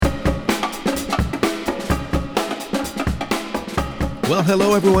Well,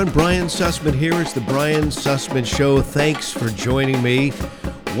 hello everyone. Brian Sussman here. It's the Brian Sussman Show. Thanks for joining me.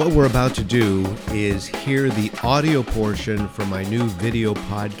 What we're about to do is hear the audio portion from my new video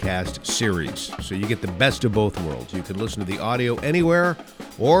podcast series. So you get the best of both worlds. You can listen to the audio anywhere,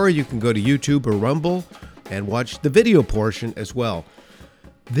 or you can go to YouTube or Rumble and watch the video portion as well.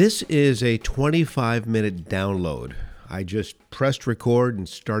 This is a 25-minute download. I just pressed record and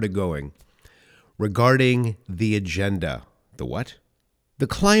started going. Regarding the agenda. The what? The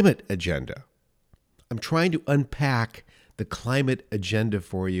climate agenda. I'm trying to unpack the climate agenda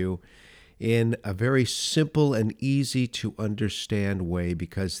for you in a very simple and easy to understand way,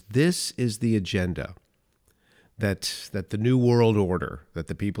 because this is the agenda that the New World Order, that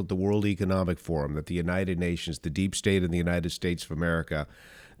the people at the World Economic Forum, that the United Nations, the deep state in the United States of America,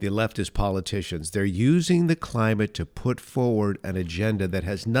 the leftist politicians, they're using the climate to put forward an agenda that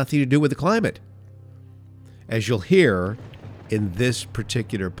has nothing to do with the climate, as you'll hear in this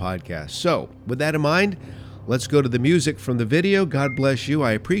particular podcast. So, with that in mind, let's go to the music from the video. God bless you.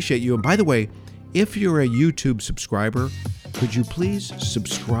 I appreciate you. And by the way, if you're a YouTube subscriber, could you please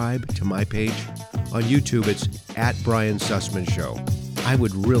subscribe to my page on YouTube? It's at Brian Sussman Show. I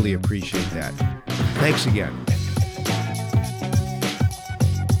would really appreciate that. Thanks again.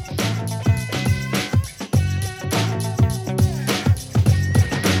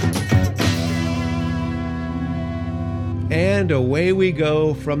 And away we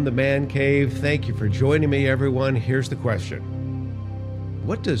go from the man cave. Thank you for joining me, everyone. Here's the question.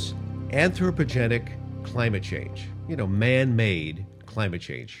 What does anthropogenic climate change, man-made climate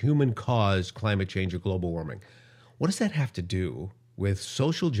change, human-caused climate change or global warming, what does that have to do with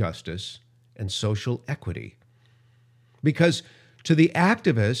social justice and social equity? Because to the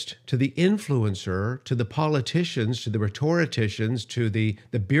activist, to the influencer, to the politicians, to the rhetoricians, to the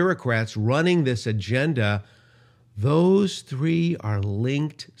bureaucrats running this agenda, those three are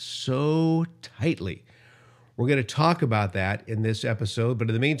linked so tightly. We're going to talk about that in this episode. But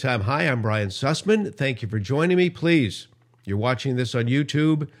in the meantime, hi, I'm Brian Sussman. Thank you for joining me. Please, you're watching this on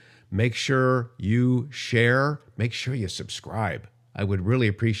YouTube, make sure you share. Make sure you subscribe. I would really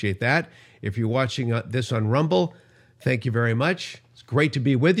appreciate that. If you're watching this on Rumble, thank you very much. It's great to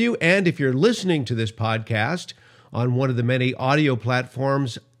be with you. And if you're listening to this podcast on one of the many audio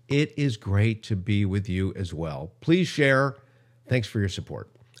platforms, it is great to be with you as well. Please share. Thanks for your support.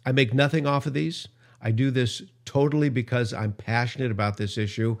 I make nothing off of these. I do this totally because I'm passionate about this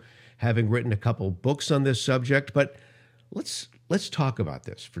issue, having written a couple books on this subject. But let's talk about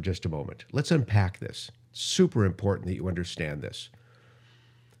this for just a moment. Let's unpack this. Super important that you understand this.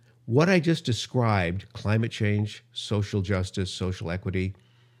 What I just described, climate change, social justice, social equity,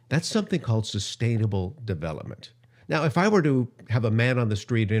 that's something called sustainable development. Now, if I were to have a man on the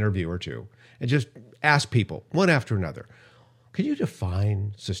street interview or two and just ask people one after another, can you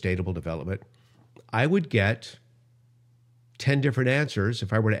define sustainable development? I would get 10 different answers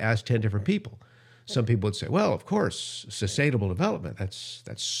if I were to ask 10 different people. Some people would say, well, of course, sustainable development, that's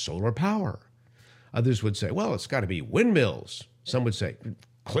solar power. Others would say, well, it's got to be windmills. Some would say,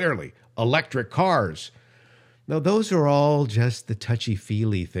 clearly, electric cars. Now, those are all just the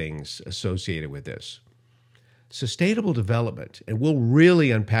touchy-feely things associated with this. Sustainable development, and we'll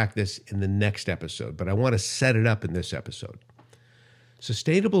really unpack this in the next episode, but I want to set it up in this episode.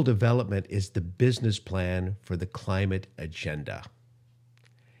 Sustainable development is the business plan for the climate agenda.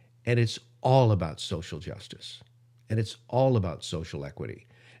 And it's all about social justice. And it's all about social equity.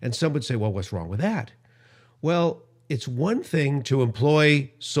 And some would say, well, what's wrong with that? Well, it's one thing to employ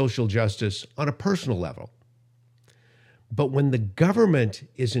social justice on a personal level. But when the government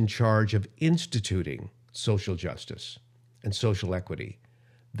is in charge of instituting social justice and social equity,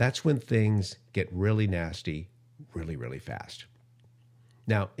 that's when things get really nasty really, really fast.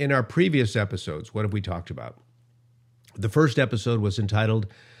 Now, in our previous episodes, what have we talked about? The first episode was entitled,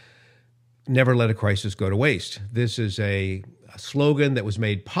 Never Let a Crisis Go to Waste. This is a slogan that was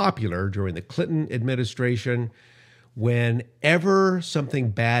made popular during the Clinton administration. Whenever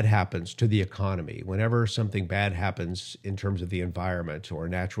something bad happens to the economy, whenever something bad happens in terms of the environment or a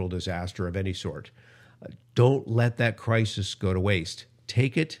natural disaster of any sort, don't let that crisis go to waste.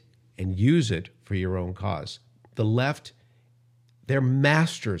 Take it and use it for your own cause. The left, they're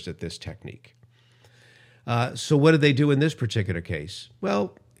masters at this technique. So what did they do in this particular case?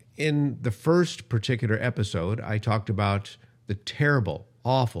 Well, in the first particular episode, I talked about the terrible,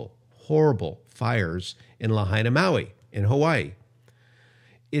 awful, horrible fires in Lahaina, Maui, in Hawaii.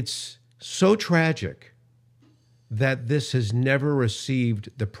 It's so tragic that this has never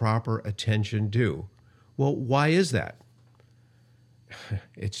received the proper attention due. Well, why is that?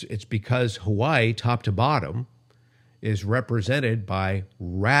 It's because Hawaii, top to bottom, is represented by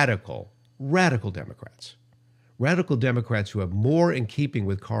radical Democrats. Radical Democrats who have more in keeping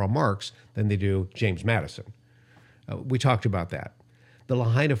with Karl Marx than they do James Madison. We talked about that. The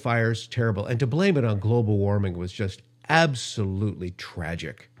Lahaina fires, terrible. And to blame it on global warming was just absolutely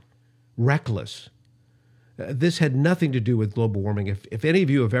tragic, reckless. This had nothing to do with global warming. If any of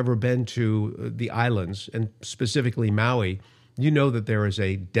you have ever been to the islands, and specifically Maui, you know that there is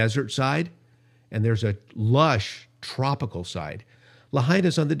a desert side and there's a lush tropical side.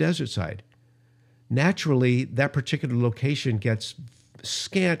 Lahaina's on the desert side. Naturally, that particular location gets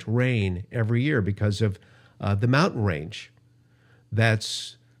scant rain every year because of the mountain range that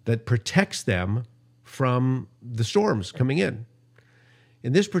protects them from the storms coming in.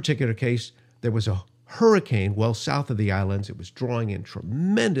 In this particular case, there was a hurricane well south of the islands. It was drawing in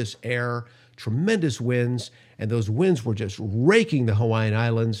tremendous air, tremendous winds, and those winds were just raking the Hawaiian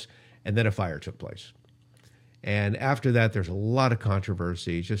Islands, and then a fire took place. And after that, there's a lot of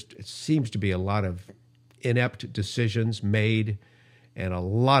controversy. It seems to be a lot of inept decisions made, and a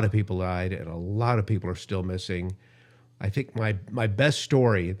lot of people died, and a lot of people are still missing. I think my best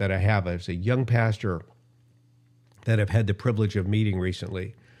story that I have is a young pastor that I've had the privilege of meeting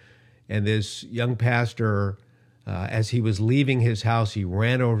recently. And this young pastor, as he was leaving his house, he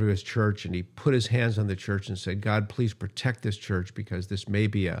ran over to his church and he put his hands on the church and said, God, please protect this church because this may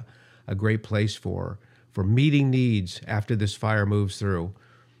be a great place for meeting needs after this fire moves through.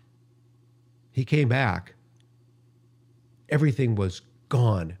 He came back. Everything was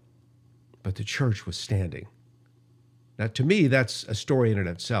gone, but the church was standing. Now, to me, that's a story in and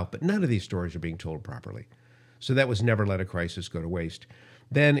of itself, but none of these stories are being told properly. So that was never let a crisis go to waste.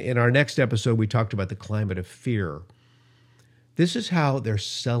 Then in our next episode, we talked about the climate of fear. This is how they're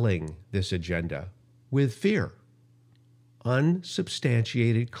selling this agenda, with fear.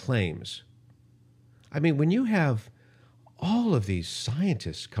 Unsubstantiated claims. I mean, when you have all of these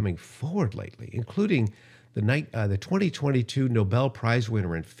scientists coming forward lately, including the 2022 Nobel Prize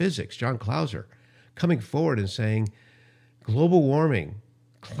winner in physics, John Clauser, coming forward and saying, global warming,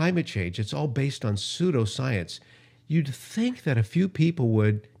 climate change, it's all based on pseudoscience. You'd think that a few people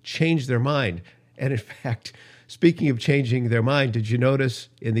would change their mind. And in fact, speaking of changing their mind, did you notice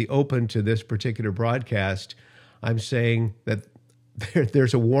in the open to this particular broadcast, I'm saying that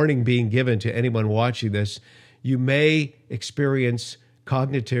there's a warning being given to anyone watching this. You may experience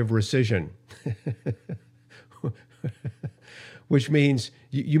cognitive rescission, which means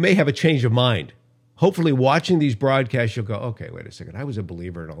you may have a change of mind. Hopefully watching these broadcasts, you'll go, okay, wait a second. I was a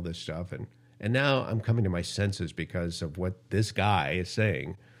believer in all this stuff, and now I'm coming to my senses because of what this guy is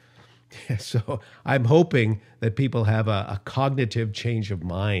saying. So I'm hoping that people have a cognitive change of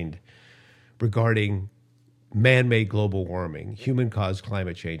mind regarding man-made global warming, human-caused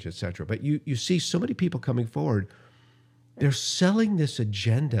climate change, etc. But you see so many people coming forward. They're selling this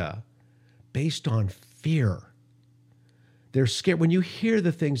agenda based on fear. They're scared. When you hear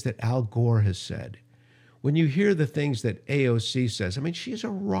the things that Al Gore has said, when you hear the things that AOC says, I mean, she is a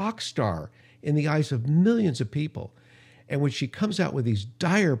rock star in the eyes of millions of people. And when she comes out with these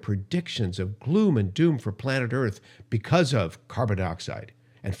dire predictions of gloom and doom for planet Earth because of carbon dioxide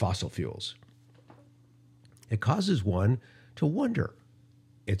and fossil fuels, it causes one to wonder.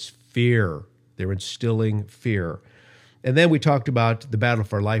 It's fear. They're instilling fear. And then we talked about the battle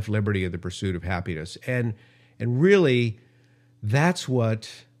for life, liberty, and the pursuit of happiness. And really, that's what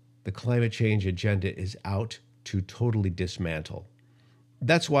the climate change agenda is out to totally dismantle.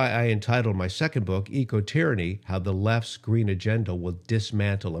 That's why I entitled my second book, Eco-Tyranny, How the Left's Green Agenda Will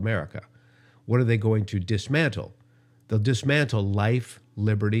Dismantle America. What are they going to dismantle? They'll dismantle life,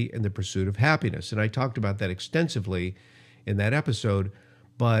 liberty, and the pursuit of happiness. And I talked about that extensively in that episode.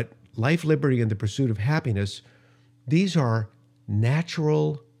 But life, liberty, and the pursuit of happiness, these are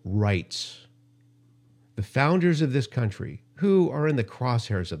natural rights. The founders of this country, who are in the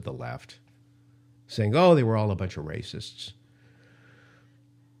crosshairs of the left, saying, oh, they were all a bunch of racists.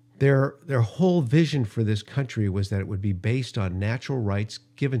 Their whole vision for this country was that it would be based on natural rights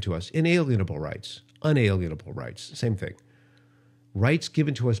given to us, inalienable rights, unalienable rights, same thing. Rights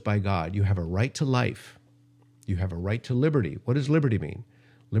given to us by God. You have a right to life. You have a right to liberty. What does liberty mean?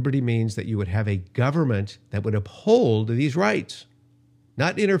 Liberty means that you would have a government that would uphold these rights,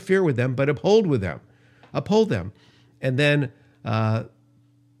 not interfere with them, but uphold them. And then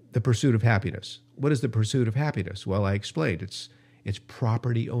the pursuit of happiness. What is the pursuit of happiness? Well, I explained. It's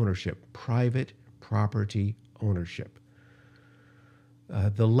property ownership, private property ownership.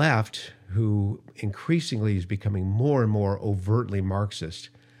 The left, who increasingly is becoming more and more overtly Marxist,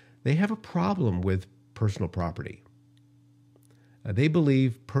 they have a problem with personal property. They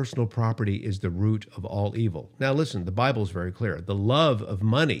believe personal property is the root of all evil. Now, listen, the Bible is very clear. The love of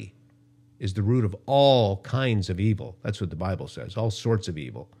money is the root of all kinds of evil. That's what the Bible says, all sorts of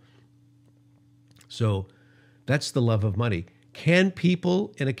evil. So that's the love of money. Can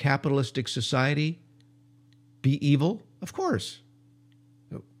people in a capitalistic society be evil? Of course.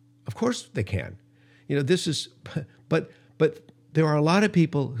 Of course they can. But there are a lot of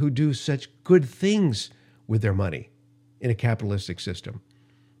people who do such good things with their money in a capitalistic system.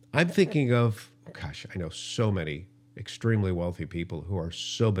 I'm thinking of, I know so many extremely wealthy people who are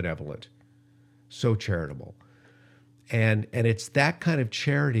so benevolent, so charitable. And it's that kind of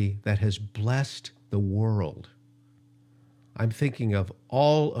charity that has blessed the world. I'm thinking of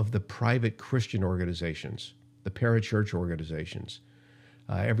all of the private Christian organizations, the parachurch organizations,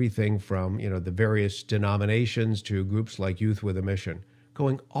 everything from the various denominations to groups like Youth with a Mission,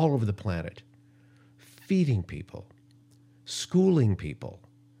 going all over the planet, feeding people, schooling people,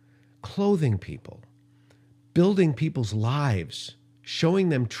 clothing people, building people's lives, showing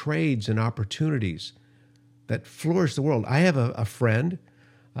them trades and opportunities that flourish the world. I have a friend,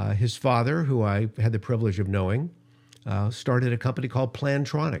 his father, who I had the privilege of knowing, started a company called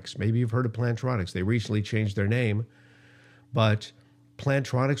Plantronics. Maybe you've heard of Plantronics. They recently changed their name, but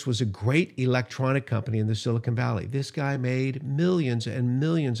Plantronics was a great electronic company in the Silicon Valley. This guy made millions and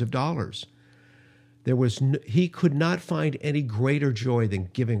millions of dollars. He could not find any greater joy than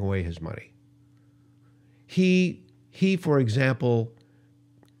giving away his money. He, for example,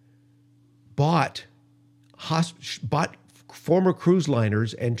 bought former cruise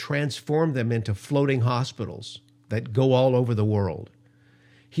liners and transformed them into floating hospitals that go all over the world.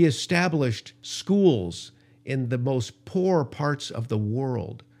 He established schools in the most poor parts of the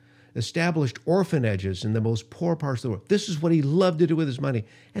world, established orphanages in the most poor parts of the world. This is what he loved to do with his money,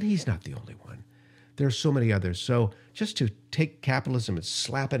 and he's not the only one. There are so many others. So just to take capitalism and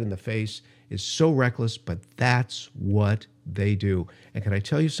slap it in the face is so reckless, but that's what they do. And can I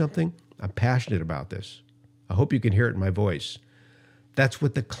tell you something? I'm passionate about this. I hope you can hear it in my voice. That's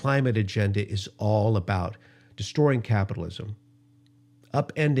what the climate agenda is all about. Destroying capitalism,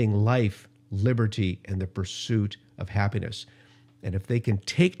 upending life, liberty, and the pursuit of happiness. And if they can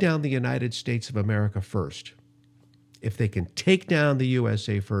take down the United States of America first, if they can take down the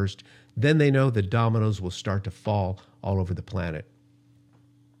USA first, then they know the dominoes will start to fall all over the planet.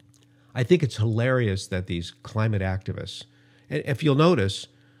 I think it's hilarious that these climate activists, and if you'll notice,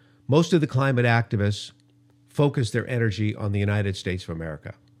 most of the climate activists focus their energy on the United States of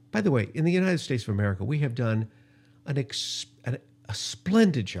America. By the way, in the United States of America, we have done a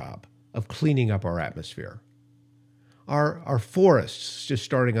splendid job of cleaning up our atmosphere. Our forests, just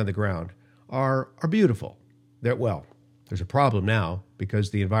starting on the ground, are beautiful. There's a problem now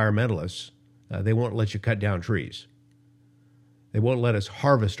because the environmentalists, they won't let you cut down trees. They won't let us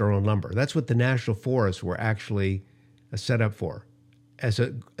harvest our own lumber. That's what the national forests were actually set up for, as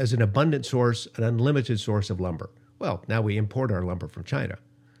an abundant source, an unlimited source of lumber. Well, now we import our lumber from China.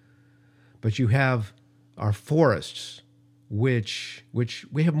 But you have our forests, which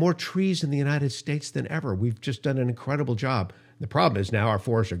we have more trees in the United States than ever. We've just done an incredible job. The problem is now our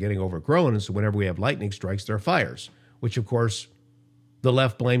forests are getting overgrown, and so whenever we have lightning strikes, there are fires, which, of course, the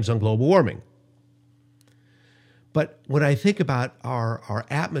left blames on global warming. But when I think about our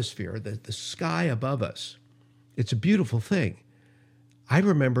atmosphere, the sky above us, it's a beautiful thing. I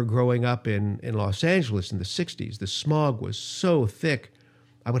remember growing up in Los Angeles in the 60s. The smog was so thick,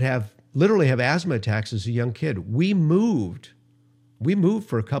 I would literally have asthma attacks as a young kid. We moved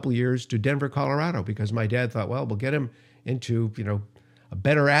for a couple of years to Denver, Colorado, because my dad thought, well, we'll get him into, a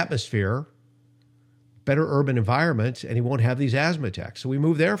better atmosphere, better urban environment, and he won't have these asthma attacks. So we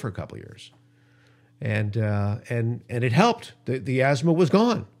moved there for a couple of years. And it helped. The asthma was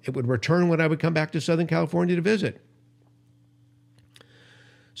gone. It would return when I would come back to Southern California to visit.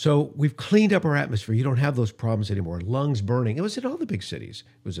 So we've cleaned up our atmosphere. You don't have those problems anymore. Lungs burning. It was in all the big cities.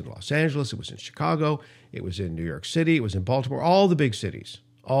 It was in Los Angeles. It was in Chicago. It was in New York City. It was in Baltimore. All the big cities.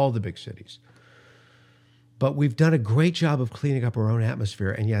 But we've done a great job of cleaning up our own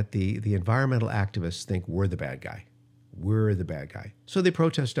atmosphere, and yet the environmental activists think we're the bad guy. We're the bad guy. So they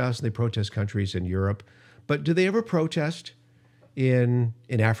protest us, and they protest countries in Europe. But do they ever protest in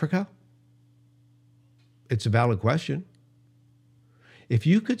Africa? It's a valid question. If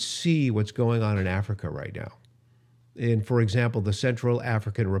you could see what's going on in Africa right now, in, for example, the Central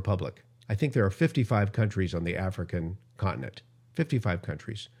African Republic, I think there are 55 countries on the African continent, 55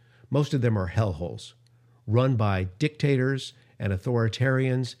 countries. Most of them are hellholes, run by dictators and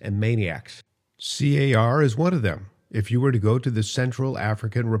authoritarians and maniacs. CAR is one of them. If you were to go to the Central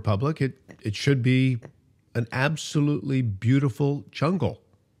African Republic, it should be an absolutely beautiful jungle.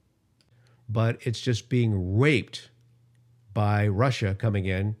 But it's just being raped by Russia coming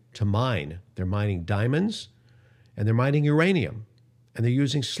in to mine. They're mining diamonds and they're mining uranium and they're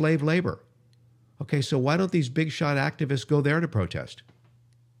using slave labor. Okay, so why don't these big shot activists go there to protest?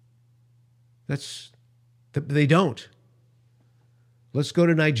 They don't. Let's go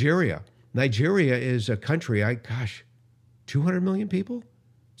to Nigeria. Nigeria is a country, 200 million people?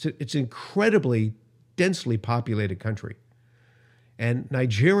 It's an incredibly densely populated country. And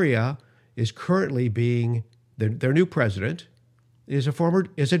Nigeria is currently being, their new president is a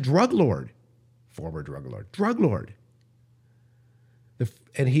drug lord. Drug lord.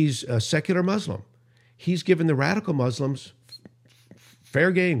 And he's a secular Muslim. He's given the radical Muslims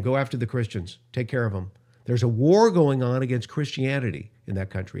fair game, go after the Christians, take care of them. There's a war going on against Christianity in that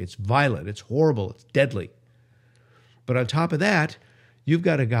country. It's violent, it's horrible, it's deadly. But on top of that, you've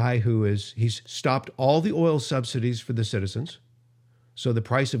got a guy he's stopped all the oil subsidies for the citizens. So the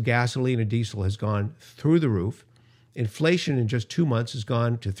price of gasoline and diesel has gone through the roof. Inflation in just 2 months has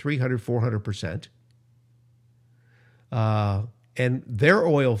gone to 300, 400%. And their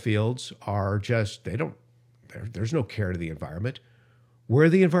oil fields are just, there's no care to the environment. We're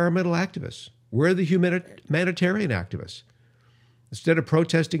the environmental activists. We're the humanitarian activists. Instead of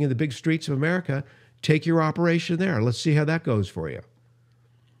protesting in the big streets of America, take your operation there. Let's see how that goes for you.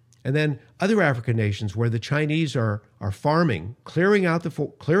 And then other African nations where the Chinese are farming, clearing out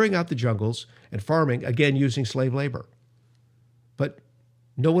the jungles and farming, again, using slave labor. But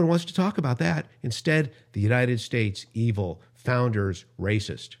no one wants to talk about that. Instead, the United States, evil, founders,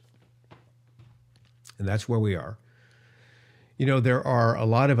 racist. And that's where we are. You know, there are a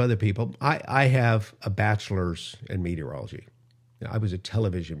lot of other people. I have a bachelor's in meteorology. I was a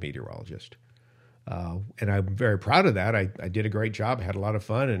television meteorologist. And I'm very proud of that. I did a great job, had a lot of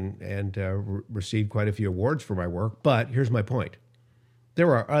fun, and received quite a few awards for my work. But here's my point.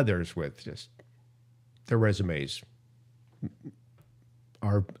 There are others with just their resumes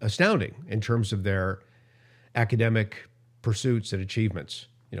are astounding in terms of their academic pursuits and achievements.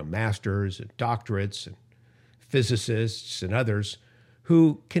 You know, masters and doctorates and physicists and others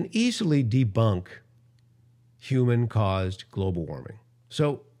who can easily debunk human-caused global warming.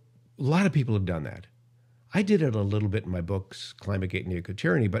 So a lot of people have done that. I did it a little bit in my books, Climategate and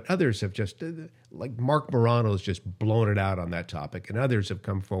Eco-Tyranny, but others have just, like Mark Morano's just blown it out on that topic, and others have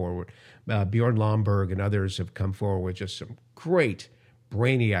come forward. Bjorn Lomborg and others have come forward with just some great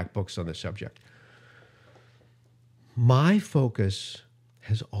brainiac books on the subject. My focus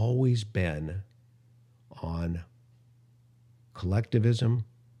has always been on collectivism,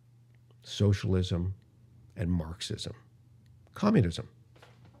 socialism, and Marxism, communism.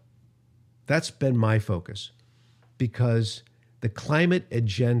 That's been my focus because the climate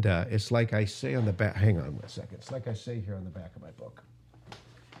agenda, it's like I say on the back, hang on one second. It's like I say here on the back of my book.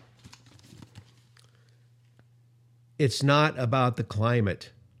 It's not about the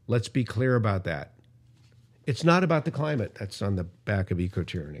climate. Let's be clear about that. It's not about the climate. That's on the back of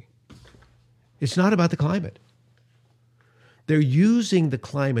Eco-Tyranny. It's not about the climate. They're using the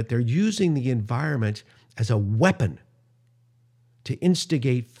climate, they're using the environment as a weapon to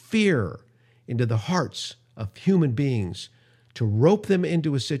instigate fear into the hearts of human beings, to rope them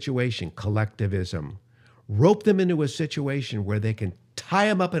into a situation, collectivism, rope them into a situation where they can tie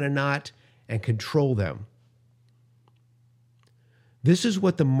them up in a knot and control them. This is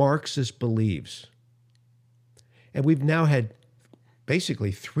what the Marxist believes. And we've now had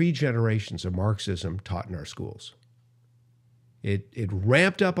basically 3 generations of Marxism taught in our schools. It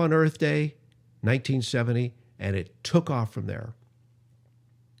ramped up on Earth Day, 1970, and it took off from there.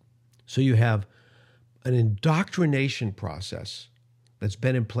 So you have an indoctrination process that's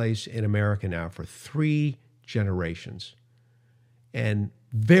been in place in America now for 3 generations. And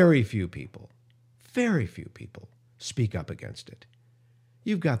very few people speak up against it.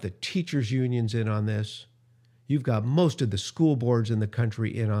 You've got the teachers' unions in on this. You've got most of the school boards in the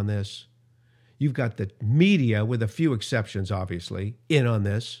country in on this. You've got the media, with a few exceptions, obviously, in on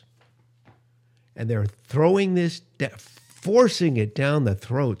this. And they're throwing this, forcing it down the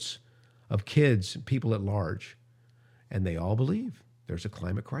throats of kids and people at large. And they all believe there's a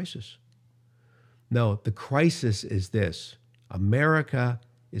climate crisis. No, the crisis is this. America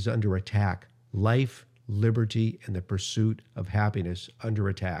is under attack. Life, liberty, and the pursuit of happiness under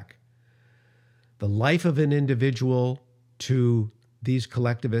attack. The life of an individual to these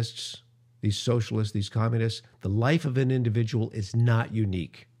collectivists, these socialists, these communists, the life of an individual is not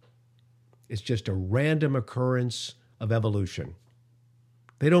unique. It's just a random occurrence of evolution.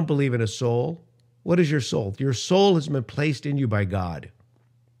 They don't believe in a soul. What is your soul? Your soul has been placed in you by God.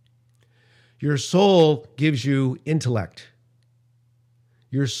 Your soul gives you intellect.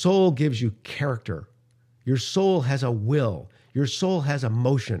 Your soul gives you character. Your soul has a will. Your soul has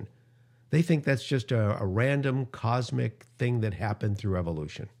emotion. They think that's just a random cosmic thing that happened through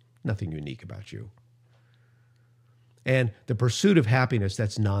evolution. Nothing unique about you. And the pursuit of happiness,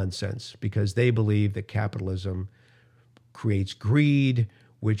 that's nonsense, because they believe that capitalism creates greed,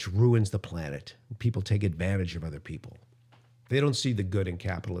 which ruins the planet. People take advantage of other people. They don't see the good in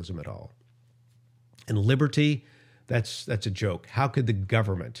capitalism at all. And liberty, that's a joke. How could the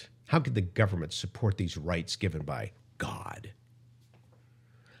government support these rights given by God?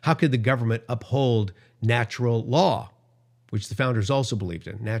 How could the government uphold natural law, which the founders also believed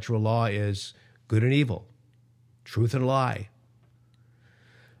in? Natural law is good and evil, truth and lie.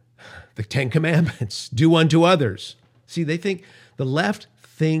 The Ten Commandments, do unto others. See, the left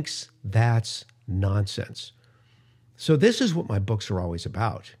thinks that's nonsense. So this is what my books are always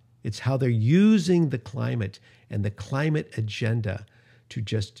about. It's how they're using the climate and the climate agenda to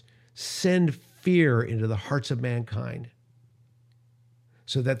just send fear into the hearts of mankind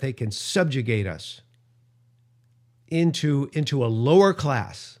so that they can subjugate us into a lower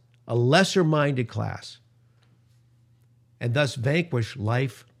class, a lesser-minded class, and thus vanquish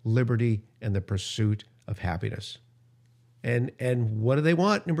life, liberty, and the pursuit of happiness. And what do they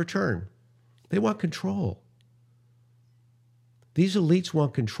want in return? They want control. These elites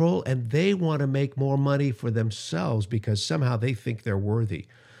want control, and they want to make more money for themselves because somehow they think they're worthy.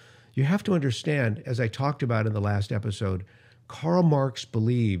 You have to understand, as I talked about in the last episode, Karl Marx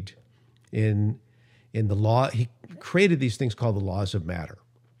believed in the law. He created these things called the laws of matter.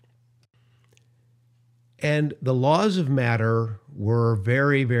 And the laws of matter were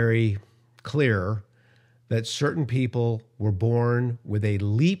very, very clear that certain people were born with a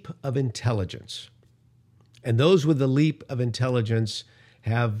leap of intelligence. And those with the leap of intelligence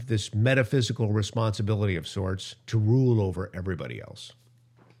have this metaphysical responsibility of sorts to rule over everybody else.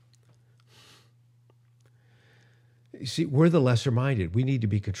 You see, we're the lesser-minded. We need to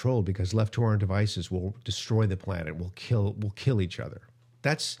be controlled because left to our own devices will destroy the planet, will kill each other.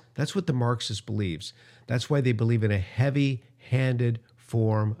 That's what the Marxist believes. That's why they believe in a heavy-handed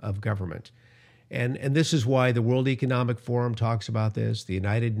form of government. And this is why the World Economic Forum talks about this. The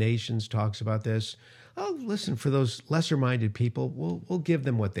United Nations talks about this. Oh, listen, for those lesser-minded people, we'll give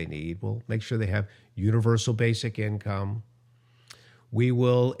them what they need. We'll make sure they have universal basic income. We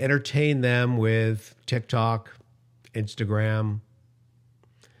will entertain them with TikTok, Instagram.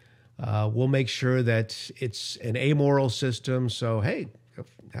 We'll make sure that it's an amoral system. So, hey,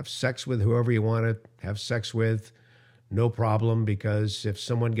 have sex with whoever you want to have sex with. No problem, because if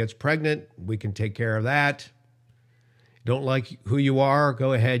someone gets pregnant, we can take care of that. Don't like who you are?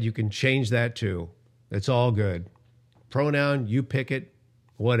 Go ahead. You can change that too. It's all good. Pronoun, you pick it,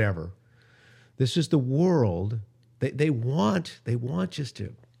 whatever. This is the world. They want just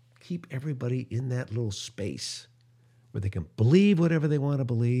to keep everybody in that little space where they can believe whatever they want to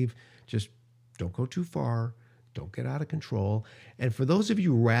believe. Just don't go too far. Don't get out of control. And for those of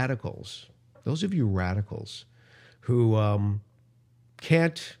you radicals who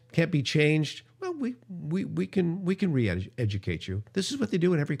can't be changed, well, we can re-educate you. This is what they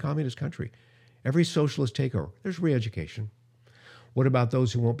do in every communist country. Every socialist takeover, there's re-education. What about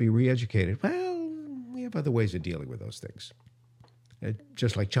those who won't be re-educated? Well, we have other ways of dealing with those things,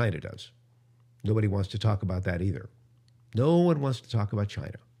 just like China does. Nobody wants to talk about that either. No one wants to talk about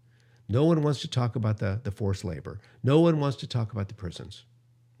China. No one wants to talk about the forced labor. No one wants to talk about the prisons.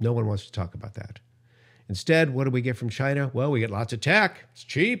 No one wants to talk about that. Instead, what do we get from China? Well, we get lots of tech. It's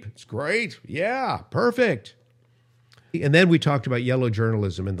cheap. It's great. Yeah, perfect. And then we talked about yellow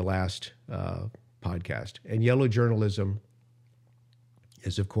journalism in the last podcast. And yellow journalism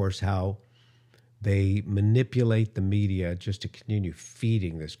is, of course, how they manipulate the media just to continue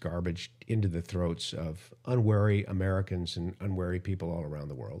feeding this garbage into the throats of unwary Americans and unwary people all around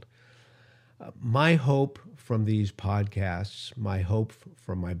the world. My hope from these podcasts, my hope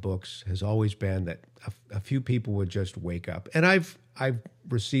from my books has always been that a few people would just wake up. And I've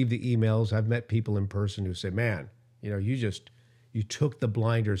received the emails. I've met people in person who say, man, you took the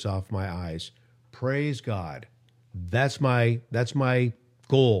blinders off my eyes. Praise God. That's my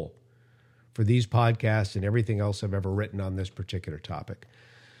goal for these podcasts and everything else I've ever written on this particular topic.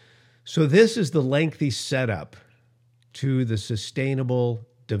 So this is the lengthy setup to the sustainable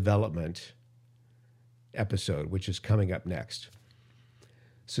development episode, which is coming up next.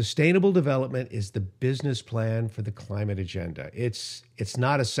 Sustainable development is the business plan for the climate agenda. It's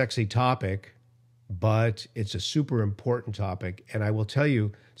not a sexy topic, but it's a super important topic. And I will tell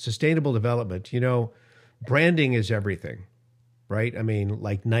you, sustainable development, branding is everything, right? I mean,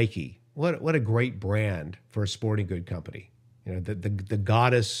 like Nike. what a great brand for a sporting good company. You know, the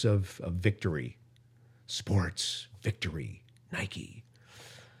goddess of victory, sports, victory, Nike.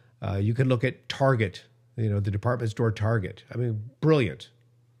 You could look at Target, you know, the department store Target. I mean, brilliant.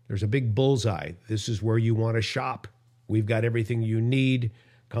 There's a big bullseye. This is where you want to shop. We've got everything you need.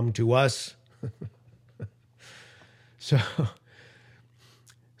 Come to us. So,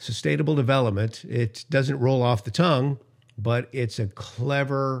 sustainable development, it doesn't roll off the tongue, but it's a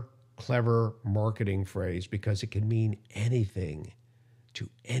clever marketing phrase because it can mean anything to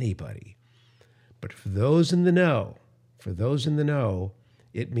anybody. But for those in the know,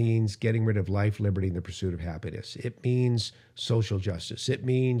 it means getting rid of life, liberty, and the pursuit of happiness. It means social justice. It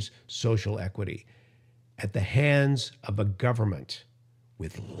means social equity at the hands of a government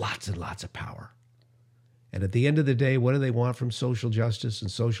with lots and lots of power. And at the end of the day, what do they want from social justice and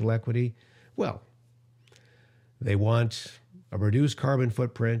social equity? Well, they want a reduced carbon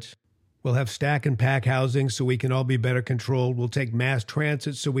footprint. We'll have stack and pack housing so we can all be better controlled. We'll take mass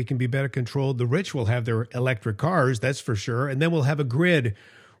transit so we can be better controlled. The rich will have their electric cars, that's for sure. And then we'll have a grid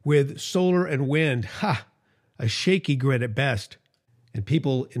with solar and wind. A shaky grid at best. And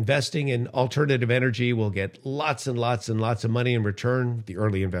people investing in alternative energy will get lots and lots and lots of money in return. The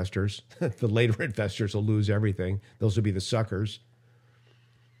early investors, the later investors will lose everything. Those will be the suckers.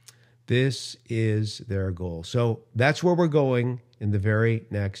 This is their goal. So that's where we're going in the very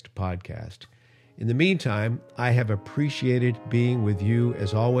next podcast. In the meantime, I have appreciated being with you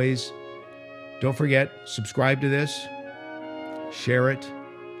as always. Don't forget, subscribe to this, share it,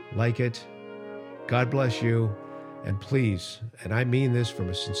 like it. God bless you. And please, and I mean this from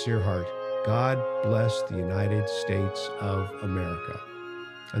a sincere heart, God bless the United States of America.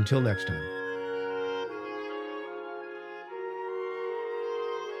 Until next time.